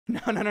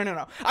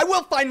No. I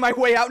will find my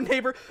way out,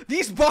 neighbor.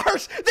 These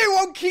bars, they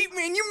won't keep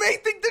me, and you may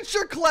think that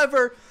you're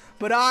clever,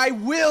 but I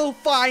will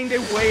find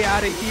a way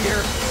out of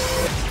here.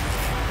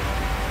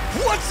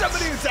 What's up,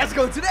 dudes? How's it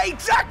going today?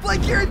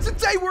 dakblake here, and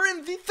today we're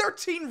in the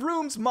 13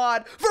 rooms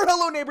mod for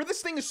Hello Neighbor.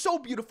 This thing is so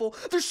beautiful.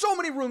 There's so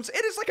many rooms.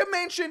 It is like a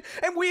mansion,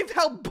 and we've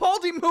helped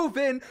Baldi move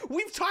in.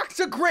 We've talked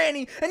to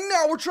Granny, and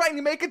now we're trying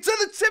to make it to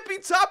the tippy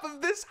top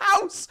of this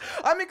house.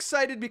 I'm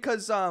excited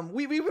because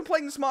we've been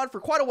playing this mod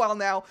for quite a while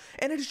now,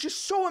 and it is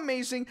just so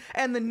amazing,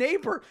 and the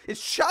neighbor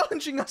is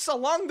challenging us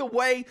along the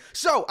way.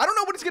 So, I don't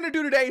know what it's going to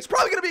do today. It's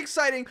probably going to be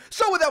exciting.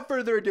 So, without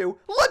further ado,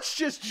 let's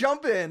just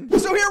jump in.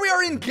 So, here we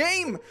are in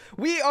game.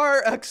 We are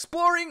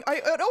exploring.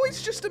 It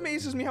always just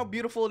amazes me how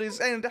beautiful it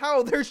is and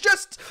how there's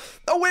just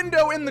a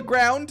window in the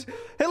ground.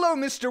 Hello,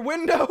 Mr.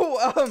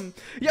 Window.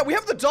 Yeah, we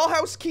have the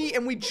dollhouse key,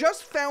 and we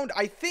just found,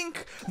 I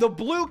think, the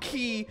blue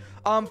key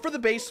for the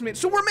basement.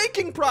 So we're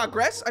making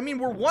progress. I mean,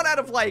 we're 1 out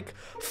of like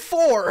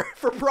 4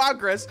 for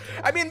progress.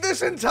 I mean,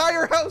 this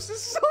entire house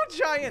is so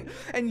giant,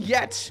 and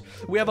yet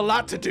we have a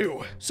lot to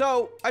do.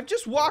 So I've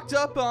just walked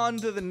up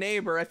onto the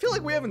neighbor. I feel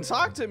like we haven't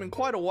talked to him in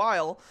quite a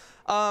while.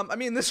 I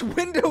mean, this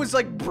window is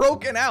like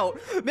broken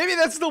out. Maybe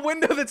that's the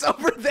window that's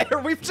over there.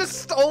 We've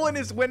just stolen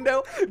his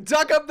window,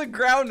 dug up the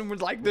ground, and we're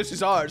like, this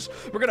is ours.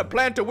 We're gonna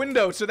plant a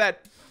window so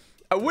that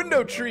a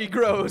window tree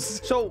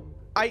grows. So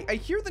I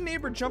hear the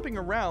neighbor jumping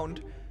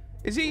around.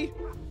 Is he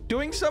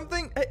doing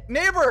something? Hey,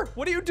 neighbor,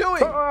 what are you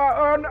doing? No,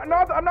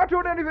 I'm not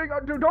doing anything.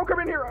 Don't come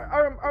in here.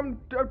 I'm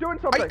doing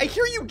something. I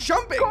hear you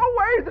jumping. Go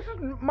away. This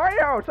is my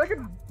house. I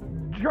can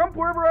jump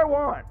wherever I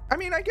want. I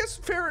mean, I guess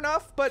fair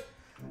enough, but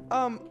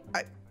I'm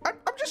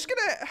just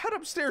gonna head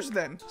upstairs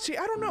then. See,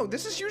 I don't know.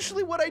 This is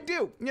usually what I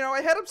do. You know,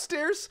 I head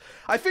upstairs,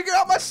 I figure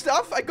out my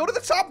stuff, I go to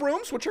the top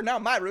rooms, which are now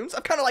my rooms.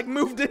 I've kind of like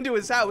moved into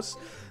his house,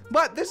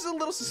 but this is a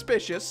little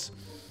suspicious.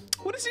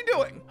 What is he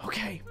doing?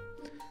 Okay,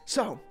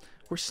 so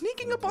we're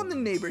sneaking up on the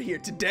neighbor here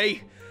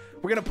today.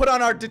 We're gonna put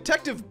on our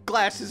detective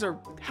glasses or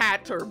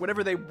hat or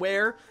whatever they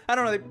wear. I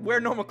don't know, they wear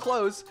normal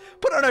clothes.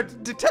 Put on our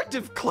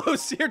detective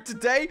clothes here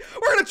today.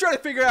 We're gonna try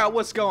to figure out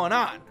what's going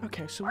on.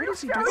 Okay, so what is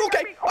he doing?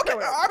 Okay,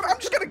 I'm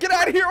just gonna get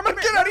out of here. I'm gonna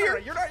get out of here.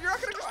 You're not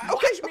gonna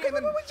just watch me and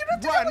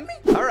then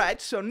run. All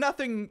right, so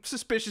nothing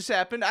suspicious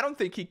happened. I don't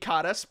think he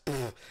caught us.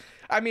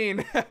 I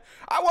mean,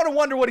 I want to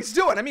wonder what he's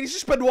doing. I mean, he's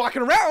just been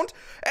walking around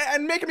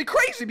and making me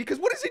crazy because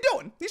what is he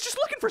doing? He's just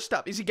looking for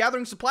stuff. Is he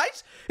gathering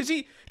supplies? Is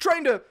he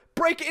trying to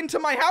break into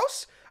my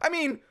house? I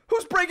mean,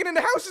 who's breaking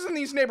into houses in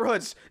these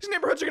neighborhoods? These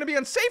neighborhoods are going to be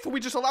unsafe if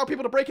we just allow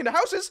people to break into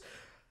houses.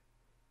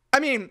 I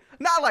mean,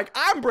 not like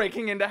I'm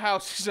breaking into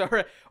houses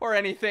or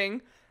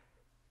anything.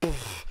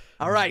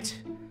 All right,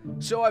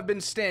 so I've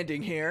been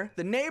standing here.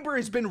 The neighbor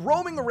has been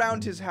roaming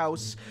around his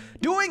house,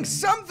 doing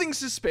something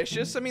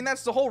suspicious. I mean,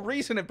 that's the whole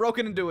reason it broke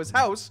into his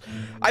house.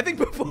 I think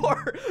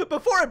before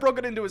I broke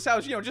it into his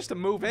house, you know, just to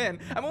move in.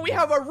 I mean, we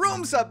have our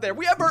rooms up there.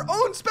 We have our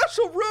own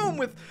special room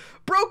with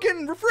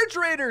broken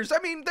refrigerators.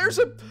 I mean, there's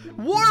a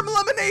warm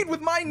lemonade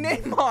with my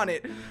name on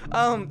it.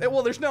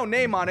 Well, there's no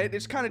name on it.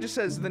 It kind of just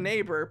says the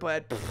neighbor,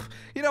 but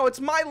you know, it's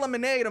my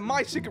lemonade and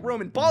my secret room,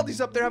 and Baldi's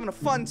up there having a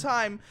fun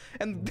time,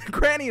 and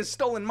Granny has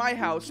stolen my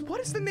house. What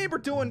is the neighbor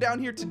doing down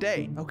here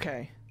today?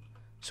 Okay,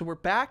 so we're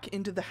back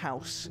into the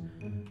house.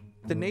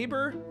 The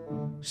neighbor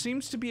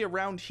seems to be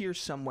around here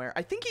somewhere.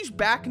 I think he's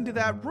back into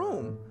that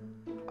room.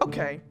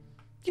 Okay,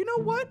 you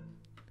know what?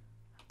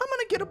 I'm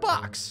gonna get a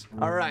box.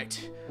 All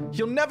right,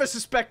 you'll never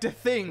suspect a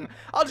thing.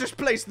 I'll just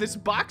place this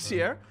box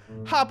here,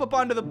 hop up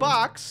onto the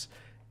box,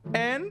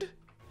 and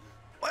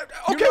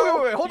okay,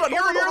 wait, hold on.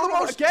 You're the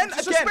most again.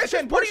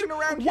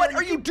 What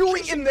are you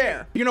doing in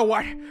there? You know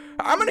what?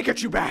 I'm gonna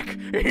get you back.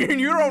 And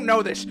you don't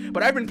know this,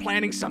 but I've been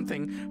planning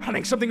something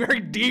very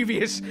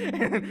devious,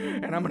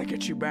 and I'm gonna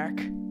get you back.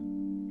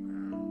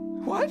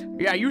 What?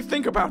 Yeah, you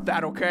think about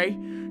that, okay?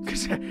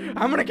 Because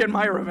I'm gonna get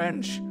my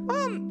revenge.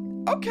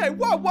 Okay,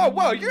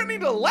 whoa. You're gonna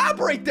need to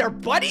elaborate there,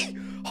 buddy.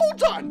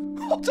 Hold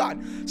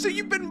on. So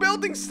you've been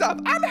building stuff.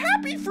 I'm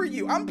happy for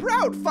you. I'm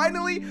proud.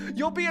 Finally,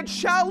 you'll be a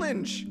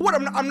challenge. What,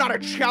 I'm not a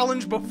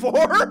challenge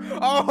before?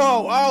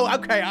 Oh,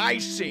 okay, I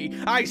see.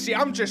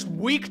 I'm just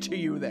weak to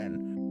you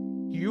then.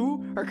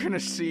 You are gonna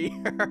see.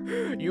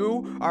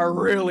 You are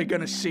really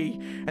gonna see.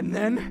 And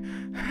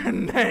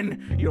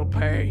then you'll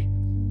pay.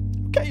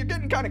 Okay, you're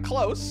getting kind of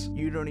close.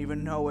 You don't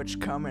even know what's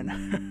coming.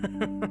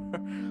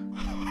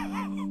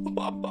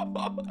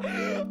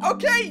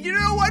 Okay, you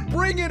know what?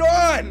 Bring it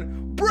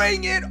on.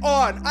 Bring it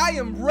on. I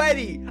am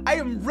ready. I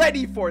am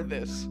ready for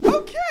this.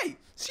 Okay.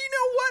 So you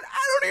know what?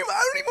 I don't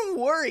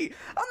even worry.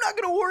 I'm not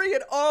gonna worry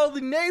at all.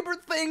 The neighbor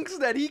thinks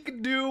that he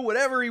can do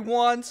whatever he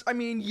wants. I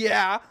mean,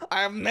 yeah,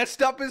 I've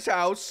messed up his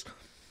house.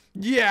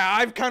 Yeah,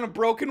 I've kind of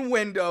broken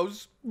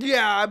windows.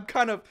 Yeah, I'm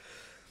kind of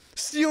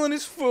stealing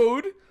his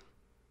food.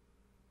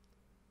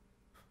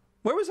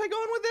 Where was I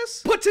going with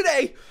this? But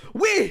today,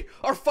 we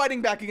are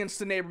fighting back against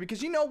the neighbor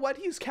because you know what?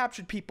 He's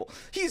captured people.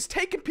 He's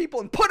taken people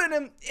and put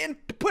them into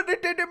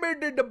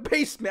the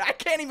basement. I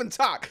can't even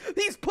talk.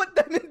 He's put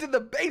them into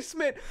the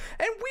basement,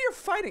 and we are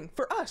fighting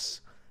for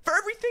us. For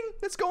everything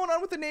that's going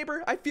on with the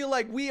neighbor, I feel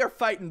like we are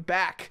fighting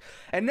back.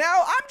 And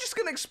now I'm just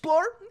gonna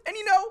explore, and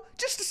you know,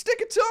 just to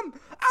stick it to him,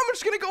 I'm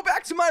just gonna go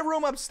back to my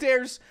room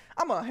upstairs.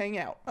 I'm gonna hang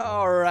out.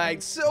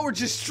 Alright, so we're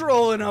just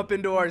strolling up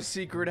into our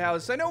secret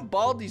house. I know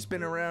Baldi's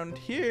been around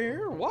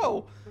here.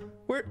 Whoa,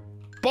 where?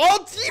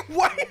 Baldi,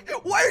 why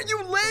are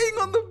you laying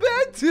on the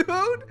bed,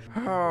 dude?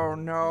 Oh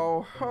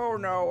no, oh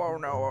no, oh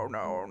no, oh no,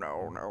 oh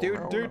no, no.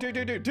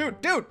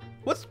 Dude,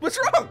 what's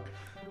wrong?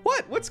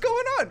 What's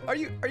going on? Are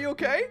you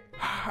okay?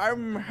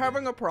 I'm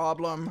having a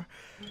problem.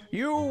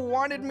 You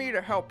wanted me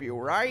to help you,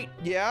 right?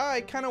 Yeah, I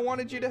kind of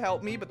wanted you to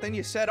help me, but then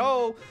you said,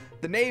 oh,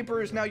 the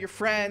neighbors, now you're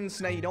friends,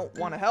 now you don't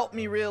want to help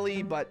me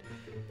really, but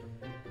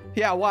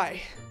yeah,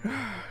 why?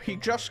 He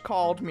just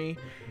called me.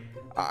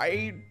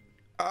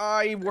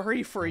 I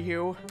worry for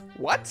you.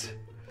 What?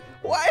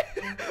 Why?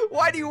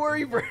 Why do you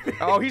worry for me?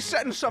 Oh, he's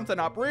setting something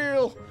up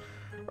real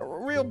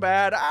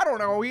bad. I don't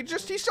know. He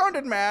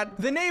sounded mad.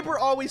 The neighbor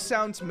always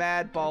sounds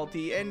mad,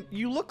 Baldi, and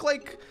you look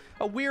like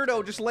a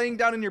weirdo just laying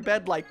down in your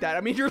bed like that.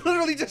 I mean, you're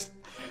literally just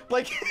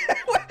like,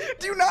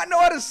 do you not know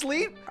how to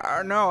sleep?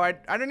 No, I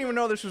didn't even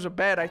know this was a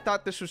bed. I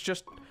thought this was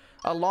just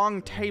a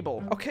long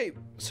table. Okay,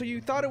 so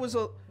you thought it was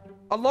a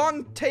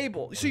long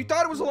table. So you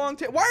thought it was a long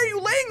table. Why are you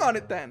laying on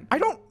it then? I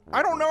don't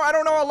know. I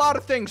don't know a lot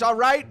of things, all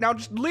right? Now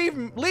just leave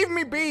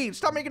me be.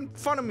 Stop making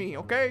fun of me,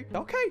 okay?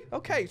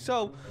 Okay.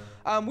 So,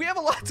 we have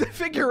a lot to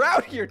figure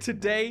out here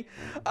today.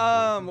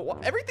 Well,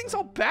 everything's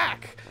all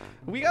back.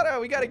 We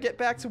gotta get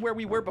back to where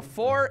we were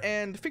before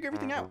and figure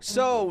everything out.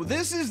 So,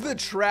 this is the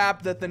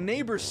trap that the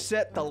neighbor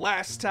set the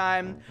last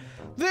time.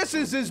 This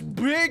is his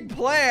big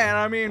plan.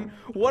 I mean,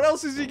 what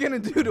else is he gonna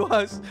do to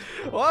us?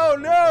 Oh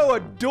no, a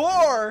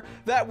door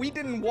that we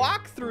didn't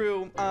walk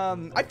through.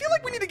 I feel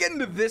like we need to get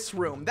into this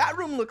room. That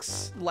room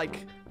looks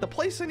like the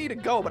place I need to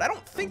go, but I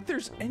don't think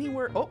there's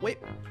anywhere. Oh, wait.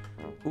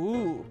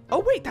 Ooh. Oh,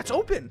 wait, that's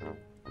open.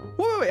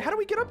 Wait. How do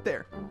we get up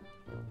there?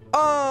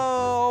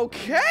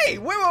 Okay.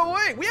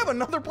 Wait. We have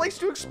another place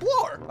to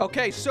explore.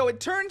 Okay, so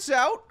it turns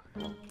out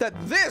that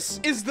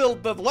this is the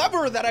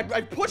lever that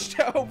I pushed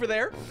over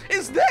there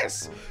is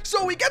this.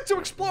 So we get to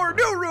explore a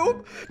new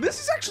room.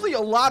 This is actually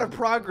a lot of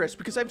progress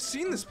because I've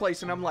seen this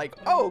place and I'm like,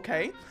 oh,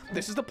 okay.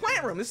 This is the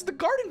plant room. This is the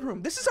garden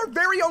room. This is our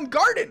very own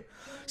garden.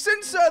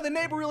 Since the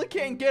neighbor really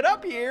can't get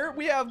up here,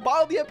 we have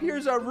Baldi up here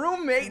as our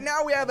roommate.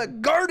 Now we have a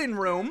garden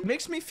room.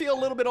 Makes me feel a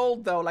little bit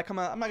old though, like I'm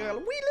a wee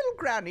little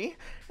granny,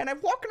 and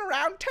I'm walking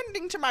around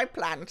tending to my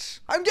plants.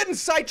 I'm getting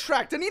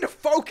sidetracked. I need to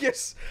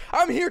focus.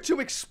 I'm here to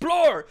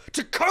explore,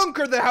 to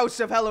conquer the house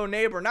of Hello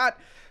Neighbor, not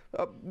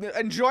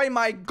enjoy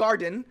my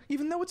garden,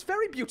 even though it's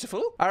very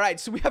beautiful. All right,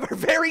 so we have our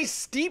very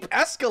steep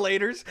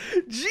escalators.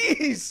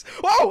 Jeez.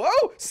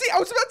 Oh, see, I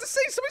was about to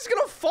say somebody's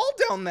gonna fall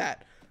down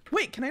that.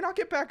 Wait, can I not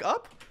get back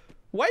up?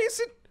 Why is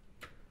it?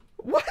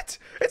 What?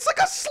 It's like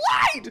a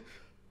slide!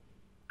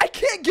 I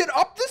can't get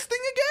up this thing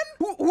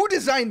again? Who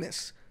designed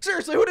this?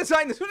 Seriously, who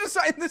designed this? Who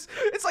designed this?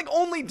 It's like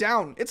only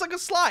down. It's like a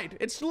slide.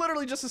 It's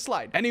literally just a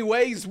slide.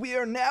 Anyways, we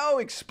are now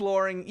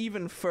exploring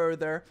even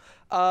further.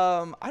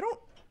 I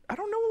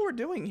don't know what we're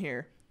doing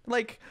here.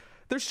 Like,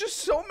 there's just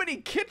so many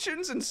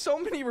kitchens and so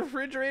many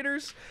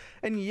refrigerators,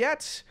 and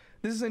yet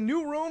this is a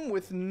new room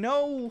with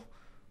no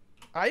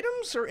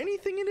items or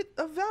anything in it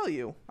of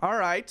value. All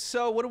right,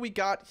 so what do we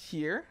got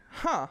here?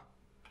 Huh.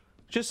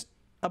 Just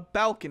a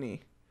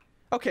balcony.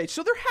 Okay,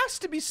 so there has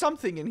to be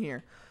something in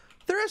here.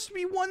 There has to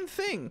be one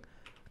thing.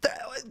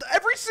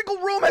 Every single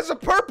room has a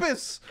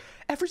purpose.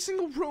 Every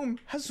single room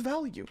has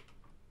value.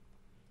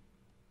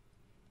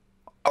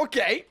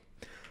 Okay,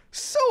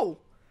 so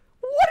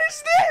what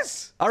is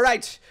this? All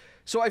right,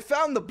 so I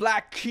found the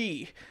black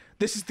key.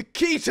 This is the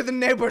key to the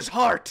neighbor's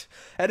heart,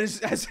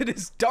 as it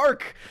is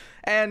dark,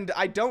 and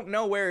I don't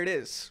know where it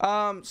is.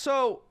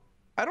 So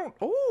I don't.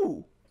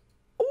 Ooh,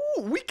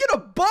 we get a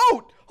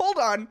boat. Hold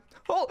on.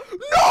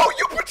 No,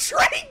 you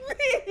betrayed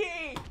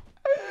me.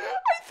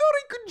 I thought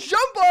I could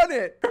jump on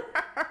it.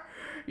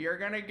 You're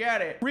gonna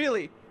get it.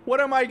 Really? What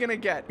am I gonna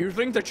get? You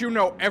think that you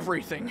know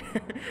everything.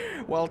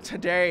 Well,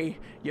 today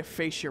you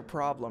face your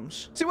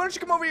problems. See, why don't you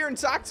come over here and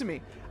talk to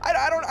me?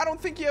 I don't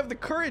think you have the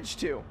courage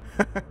to.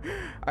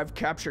 I've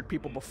captured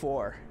people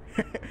before.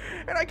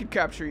 And I could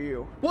capture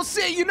you. Well,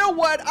 see, you know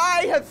what?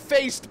 I have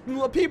faced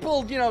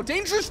people, you know,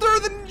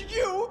 dangerouser than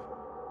you.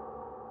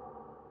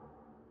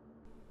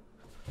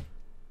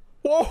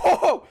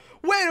 Whoa,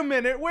 wait a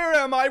minute, where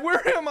am I?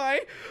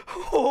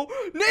 Oh,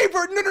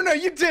 neighbor, no,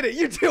 you did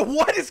it,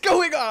 what is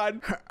going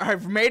on?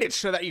 I've made it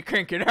so that you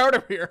can't get out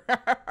of here.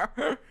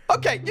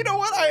 Okay, you know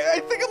what,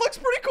 I think it looks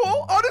pretty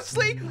cool,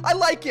 honestly, I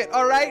like it,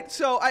 all right?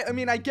 So, I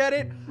mean, I get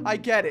it,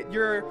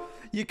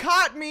 you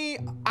caught me,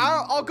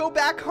 I'll go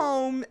back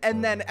home,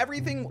 and then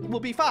everything will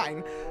be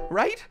fine,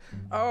 right?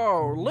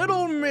 Oh,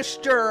 little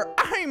mister,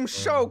 I'm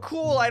so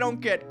cool I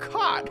don't get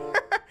caught.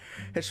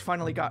 Has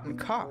finally gotten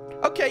caught.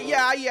 Okay,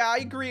 yeah, I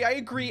agree.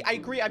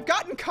 I've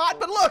gotten caught,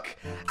 but look,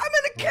 I'm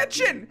in a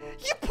kitchen.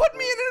 You put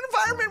me in an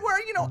environment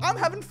where, you know, I'm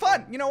having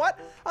fun. You know what?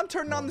 I'm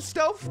turning on the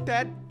stove.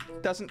 That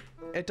doesn't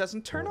it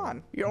doesn't turn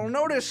on. You'll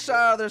notice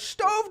the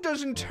stove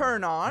doesn't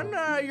turn on.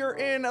 You're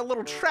in a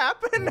little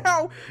trap, and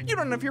now you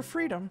don't have your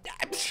freedom.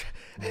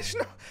 It's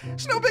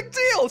no big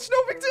deal. It's no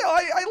big deal.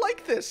 I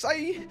like this.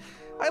 I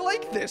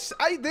like this.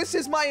 This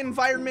is my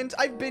environment.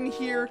 I've been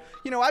here.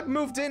 You know, I've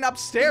moved in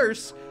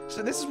upstairs,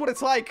 so this is what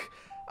it's like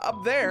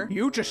up there.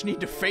 You just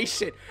need to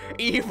face it.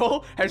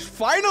 Evil has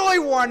finally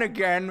won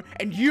again,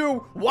 and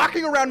you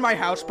walking around my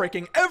house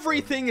breaking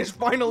everything has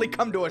finally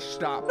come to a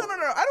stop. No,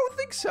 I don't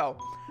think so.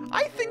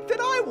 I think that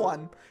I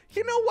won.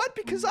 You know what?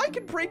 Because I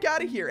can break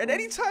out of here at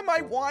any time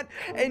I want,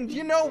 and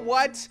you know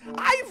what?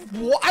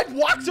 I've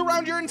walked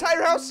around your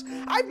entire house.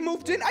 I've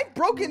moved in. I've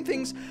broken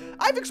things.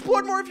 I've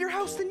explored more of your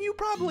house than you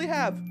probably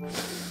have.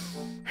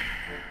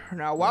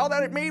 Now, while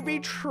that it may be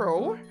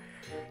true,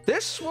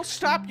 this will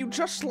stop you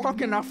just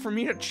long enough for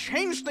me to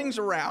change things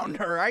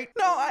around, all right?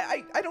 No,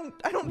 I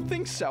don't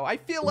think so. I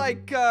feel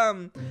like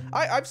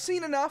I've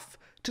seen enough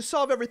to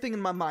solve everything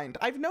in my mind.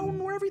 I've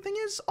known where everything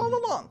is all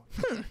along.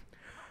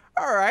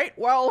 All right,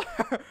 well,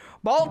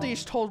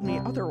 Baldi's told me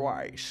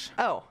otherwise.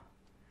 Oh,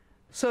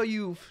 so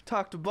you've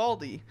talked to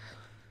Baldi.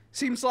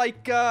 Seems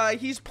like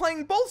he's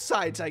playing both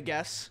sides, I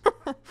guess.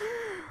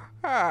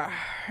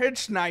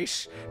 It's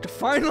nice to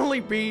finally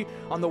be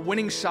on the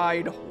winning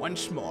side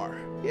once more.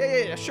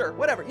 Yeah, sure,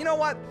 whatever. You know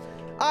what?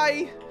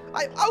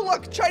 Oh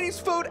look, Chinese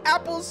food,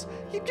 apples.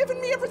 You've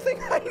given me everything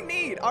I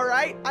need, all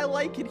right? I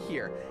like it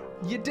here.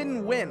 You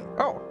didn't win.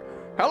 Oh,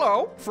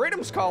 hello,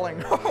 Freedom's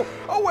calling.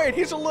 Oh wait,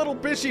 he's a little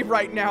busy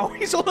right now.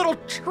 He's a little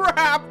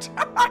trapped.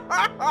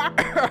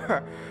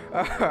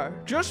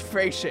 Just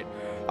face it.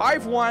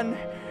 I've won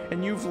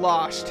and you've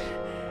lost.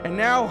 And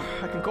now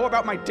I can go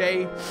about my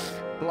day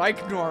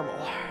like normal.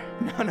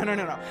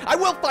 No. I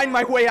will find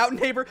my way out,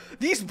 neighbor.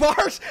 These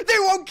bars, they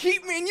won't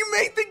keep me, and you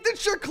may think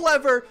that you're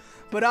clever,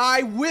 but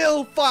I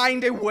will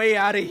find a way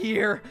out of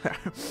here.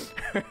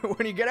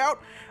 When you get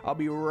out, I'll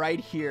be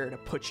right here to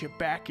put you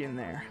back in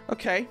there.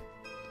 Okay,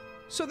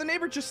 so the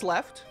neighbor just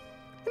left,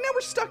 and now we're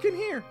stuck in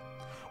here.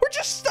 We're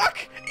just stuck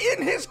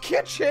in his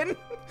kitchen.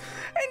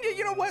 And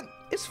you know what?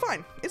 It's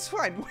fine. It's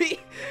fine.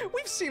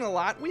 We've seen a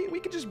lot. We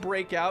could just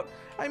break out.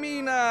 I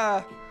mean,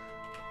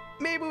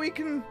 maybe we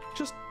can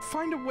just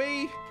find a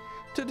way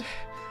to,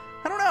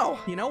 I don't know.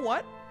 You know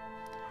what?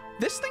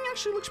 This thing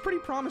actually looks pretty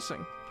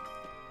promising.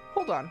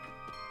 Hold on.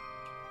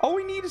 All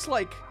we need is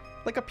like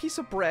a piece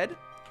of bread.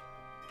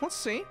 Let's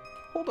see.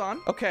 Hold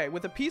on. Okay,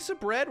 with a piece of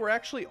bread, we're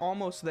actually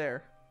almost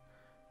there.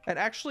 And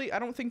actually, I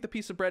don't think the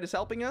piece of bread is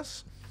helping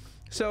us.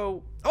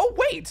 So, oh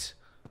wait!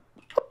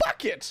 A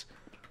bucket!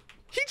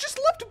 He just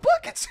left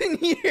buckets in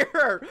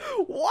here!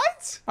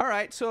 What?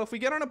 Alright, so if we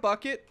get on a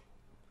bucket,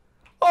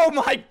 oh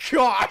my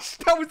gosh,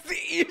 that was the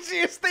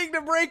easiest thing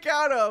to break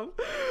out of.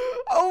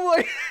 Oh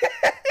my,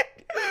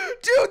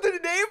 dude, the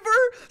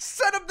neighbor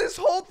set up this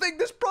whole thing.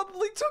 This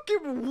probably took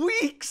him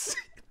weeks.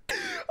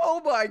 Oh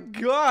my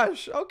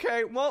gosh.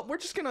 Okay, well, we're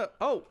just gonna,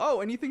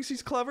 oh, and he thinks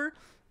he's clever?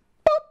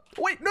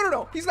 Boop. Wait,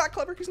 no, he's not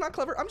clever. He's not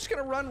clever. I'm just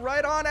gonna run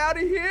right on out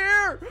of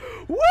here.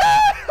 Woo!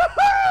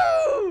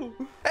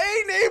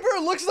 Hey, neighbor,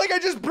 looks like I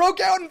just broke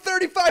out in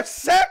 35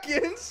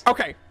 seconds.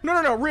 Okay,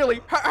 no,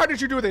 really? How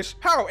did you do this?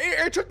 How?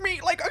 It took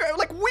me like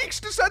weeks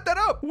to set that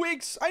up.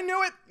 Weeks. I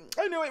knew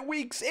it,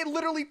 weeks.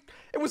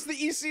 It was the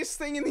easiest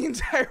thing in the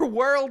entire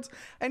world.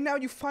 And now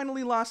you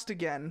finally lost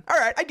again. All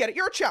right, I get it.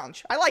 You're a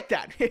challenge. I like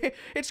that.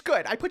 It's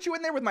good. I put you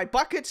in there with my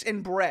buckets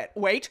and bread.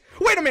 Wait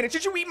a minute.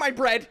 Did you eat my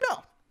bread?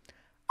 No.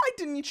 I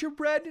didn't eat your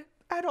bread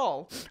at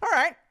all. All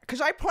right,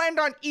 because I planned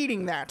on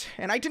eating that,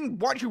 and I didn't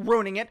want you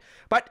ruining it,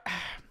 but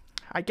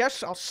I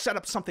guess I'll set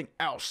up something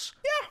else.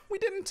 Yeah, we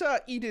didn't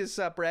eat his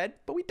bread,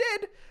 but we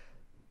did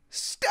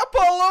step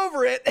all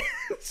over it.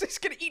 He's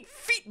gonna eat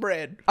feet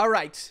bread. All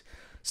right,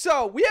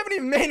 so we haven't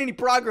even made any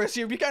progress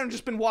here. We've kind of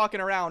just been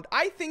walking around.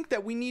 I think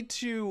that we need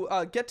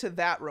to get to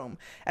that room,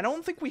 and I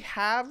don't think we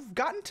have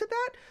gotten to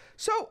that.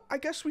 So, I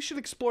guess we should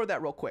explore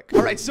that real quick.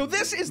 All right, so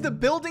this is the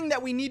building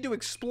that we need to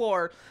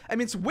explore. I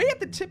mean, it's way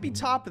at the tippy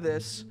top of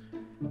this.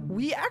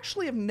 We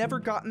actually have never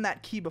gotten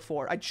that key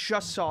before. I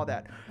just saw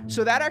that.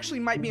 So that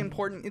actually might be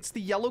important. It's the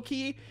yellow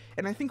key,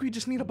 and I think we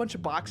just need a bunch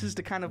of boxes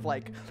to kind of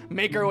like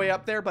make our way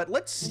up there. But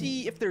let's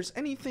see if there's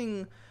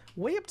anything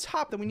way up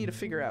top that we need to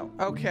figure out.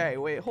 Okay,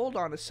 wait, hold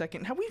on a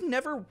second. Have we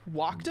never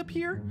walked up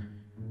here?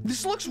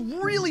 This looks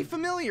really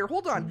familiar.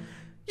 Hold on.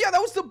 Yeah,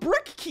 that was the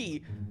brick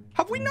key.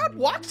 Have we not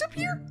walked up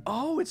here?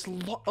 Oh, it's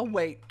oh,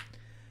 wait.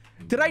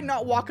 Did I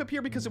not walk up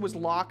here because it was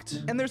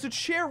locked? And there's a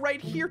chair right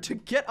here to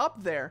get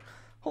up there.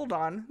 Hold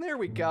on. There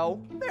we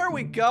go. There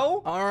we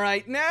go. All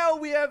right, now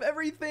we have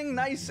everything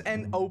nice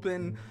and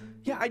open.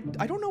 Yeah, I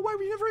don't know why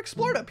we never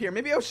explored up here.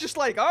 Maybe I was just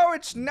like, oh,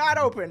 it's not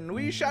open.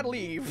 We shall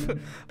leave.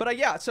 But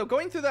yeah, so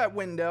going through that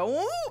window,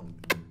 ooh,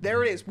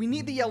 there it is. We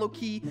need the yellow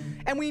key,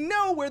 and we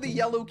know where the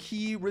yellow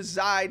key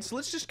resides. So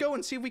let's just go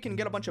and see if we can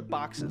get a bunch of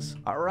boxes.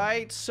 All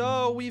right,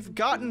 so we've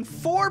gotten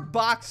 4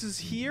 boxes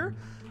here.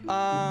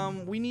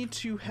 We need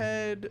to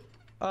head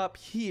up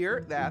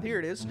here. Here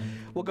it is.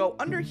 We'll go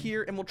under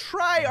here and we'll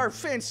try our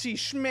fancy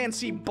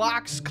schmancy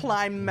box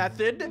climb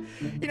method.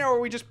 You know,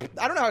 where we just,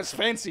 I don't know how it's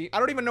fancy. I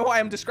don't even know why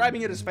I'm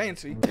describing it as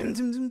fancy.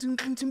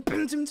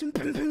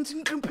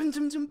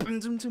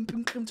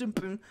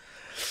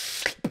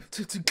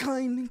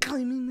 Climbing,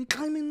 climbing,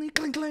 climbing,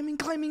 climbing,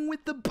 climbing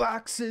with the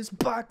boxes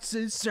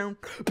sound.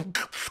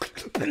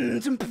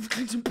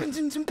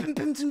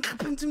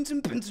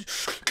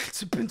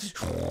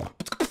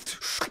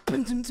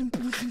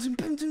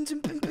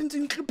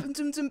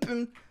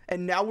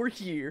 And now we're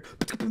here.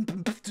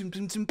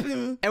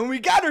 And we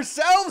got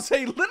ourselves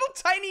a little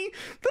tiny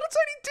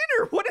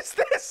dinner. What is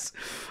this?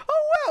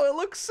 Oh wow, it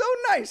looks so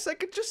nice. I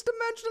could just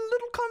imagine a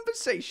little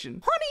conversation.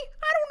 Honey,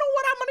 I don't know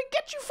what I'm gonna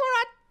get you for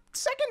our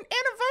second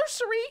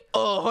anniversary.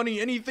 Honey,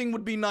 anything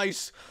would be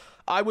nice.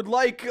 I would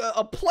like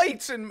a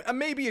plate and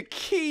maybe a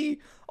key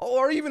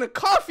or even a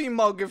coffee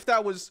mug if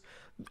that was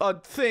a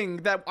thing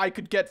that I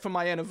could get for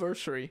my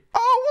anniversary.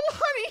 Oh, well,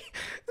 honey,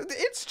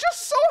 it's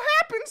just so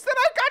happens that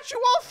I got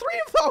you all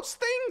three of those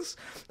things.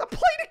 A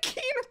plate, a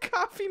key, and a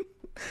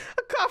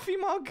coffee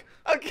mug.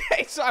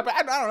 Okay, so I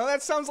don't know,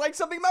 that sounds like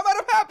something that might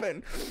have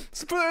happened.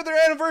 So for their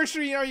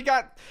anniversary, you know,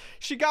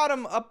 she got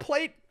them a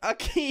plate, a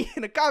key,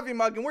 and a coffee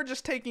mug, and we're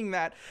just taking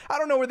that. I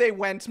don't know where they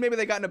went. Maybe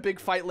they got in a big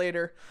fight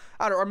later.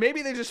 I don't know, or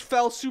maybe they just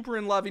fell super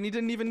in love and he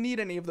didn't even need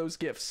any of those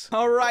gifts.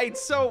 All right,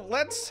 so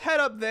let's head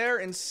up there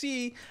and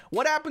see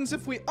what happens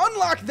if we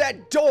unlock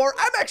that door.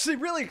 I'm actually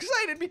really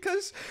excited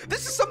because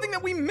this is something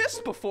that we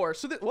missed before.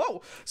 So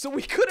so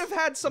we could have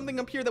had something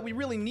up here that we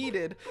really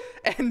needed,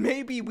 and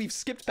maybe we've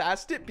skipped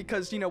past it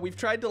because, you know, we've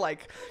tried to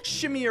like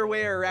shimmy our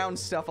way around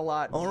stuff a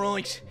lot. All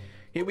right,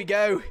 here we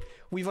go.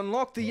 We've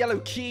unlocked the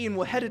yellow key and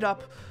we're headed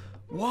up.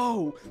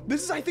 Whoa,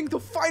 this is, I think, the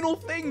final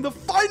thing, the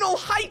final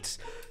height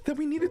that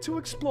we needed to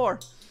explore.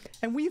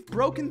 And we've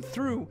broken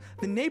through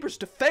the neighbors'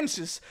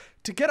 defenses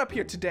to get up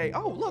here today.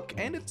 Oh, look,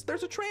 and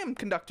there's a tram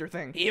conductor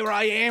thing. Here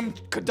I am,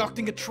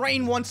 conducting a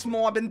train once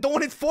more. I've been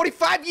doing it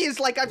 45 years,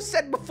 like I've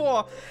said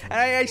before, and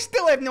I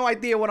still have no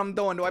idea what I'm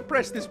doing. Do I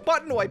press this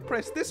button? Do I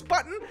press this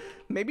button?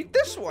 Maybe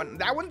this one.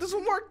 That one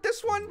doesn't work.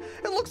 This one,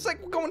 it looks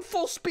like we're going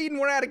full speed and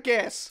we're out of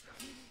gas.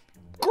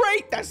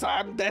 Great, that's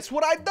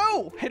what I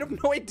do. I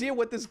have no idea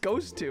what this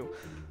goes to.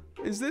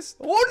 Is this?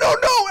 Oh no,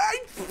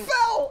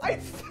 I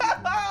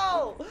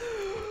fell.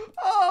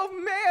 Oh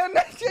man,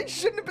 I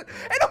shouldn't have been.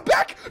 And I'm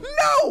back.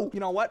 No.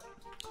 You know what?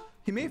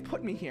 He may have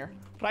put me here,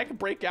 but I could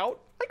break out.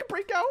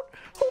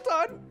 Hold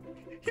on.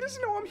 He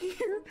doesn't know I'm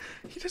here.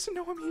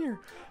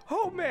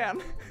 Oh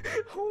man.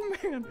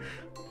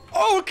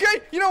 Oh,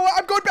 okay. You know what?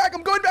 I'm going back.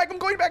 I'm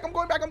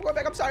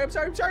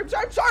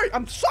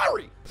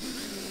sorry.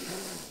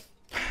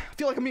 I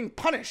feel like I'm being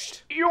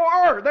punished. You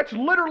are. That's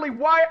literally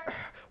why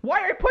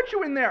I put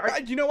you in there.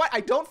 You know what? I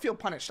don't feel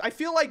punished. I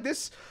feel like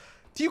this.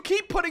 You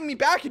keep putting me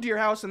back into your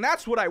house, and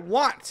that's what I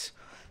want.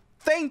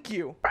 Thank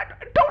you.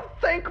 Don't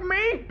thank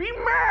me. Be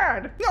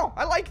mad. No,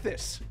 I like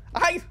this.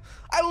 I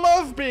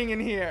love being in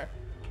here.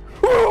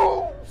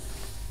 Whoa!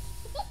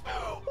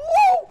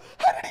 Whoa!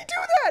 How did he do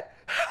that?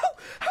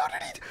 How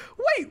did he?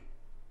 Wait.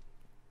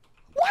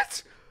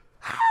 What?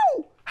 How?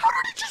 How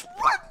did he just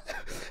run?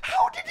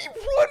 How did he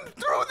run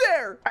through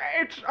there?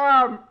 It's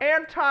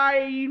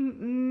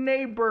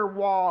anti-neighbor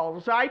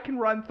walls. I can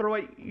run through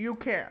it. You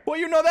can't. Well,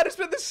 you know, that has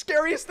been the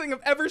scariest thing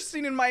I've ever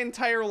seen in my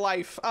entire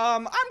life.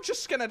 I'm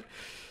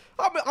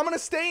gonna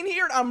stay in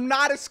here and I'm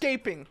not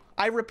escaping.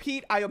 I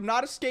repeat, I am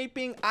not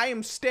escaping. I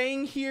am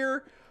staying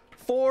here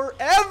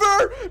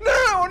forever.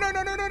 No.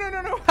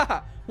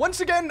 Haha. Once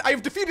again, I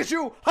have defeated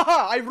you.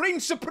 Haha, I reign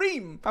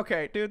supreme.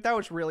 Okay, dude, that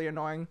was really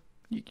annoying.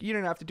 You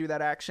didn't have to do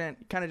that accent.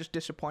 You kind of just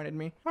disappointed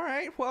me. All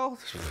right, well,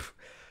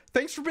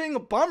 thanks for being a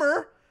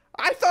bummer.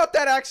 I thought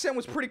that accent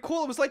was pretty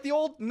cool. It was like the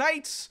old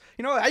knights,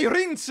 you know, I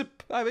reign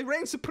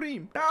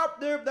supreme. Nope,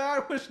 dude,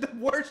 that was the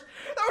worst.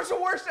 That was the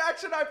worst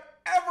accent I've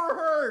ever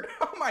heard.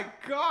 Oh my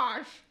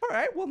gosh. All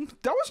right, well,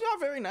 that was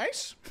not very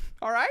nice.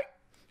 All right.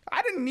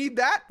 I didn't need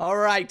that. All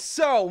right,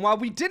 so while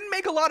we didn't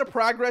make a lot of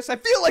progress, I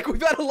feel like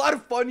we've had a lot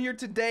of fun here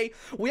today.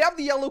 We have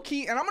the yellow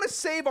key, and I'm going to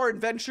save our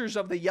adventures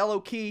of the yellow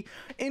key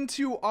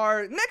into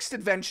our next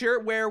adventure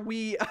where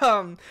we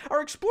are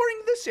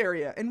exploring this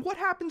area and what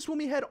happens when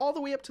we head all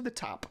the way up to the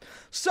top.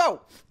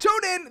 So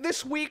tune in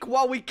this week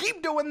while we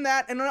keep doing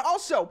that, and then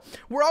also,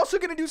 we're also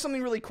going to do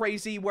something really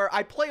crazy where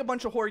I play a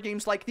bunch of horror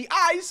games like the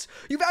Eyes.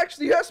 You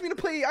asked me to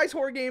play the Eyes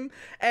horror game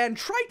and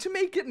try to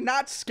make it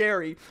not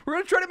scary. We're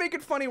going to try to make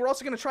it funny. We're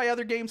also going to try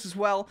other games as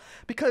well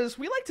because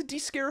we like to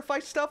de-scarify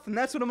stuff, and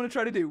that's what I'm gonna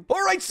try to do.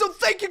 All right, so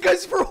thank you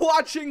guys for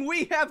watching.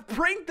 We have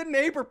pranked the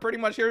neighbor pretty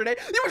much here today.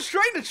 He was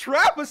trying to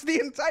trap us the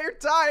entire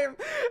time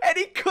and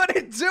he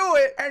couldn't do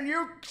it, and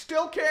you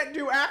still can't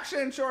do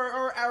accents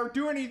or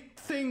do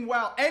anything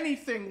well.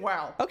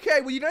 Okay,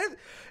 well, you know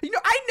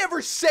I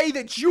never say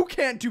that you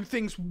can't do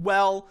things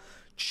well.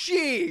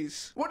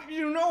 Jeez. Well,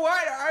 you know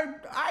what?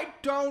 I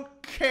don't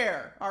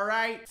care, all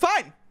right?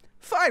 Fine.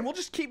 Fine, we'll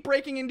just keep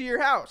breaking into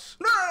your house.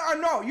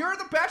 No, you're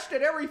the best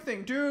at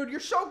everything, dude. You're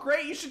so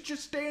great, you should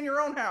just stay in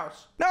your own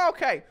house. No,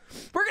 okay.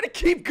 We're gonna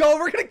keep going,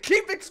 we're gonna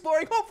keep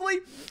exploring. Hopefully,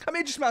 I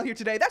made you smile here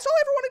today. That's all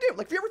I ever want to do.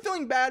 Like, if you're ever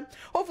feeling bad,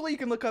 hopefully you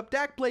can look up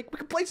dakblake, we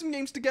can play some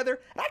games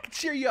together, and I can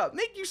cheer you up,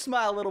 make you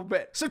smile a little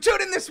bit. So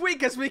tune in this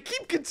week as we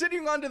keep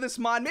continuing on to this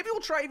mod. Maybe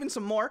we'll try even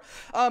some more.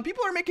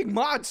 People are making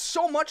mods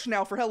so much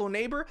now for Hello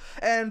Neighbor,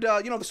 and,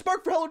 you know, the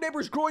spark for Hello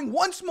Neighbor is growing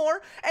once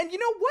more, and you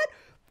know what?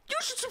 You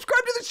should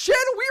subscribe to this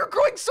channel. We are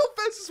growing so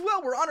fast as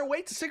well. We're on our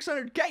way to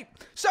 600K.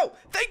 So,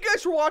 thank you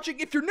guys for watching.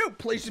 If you're new,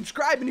 please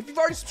subscribe. And if you've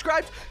already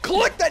subscribed,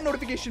 click that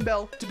notification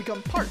bell to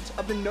become part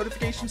of the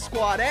notification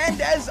squad.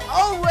 And as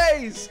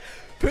always,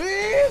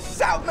 peace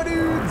out, my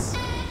dudes.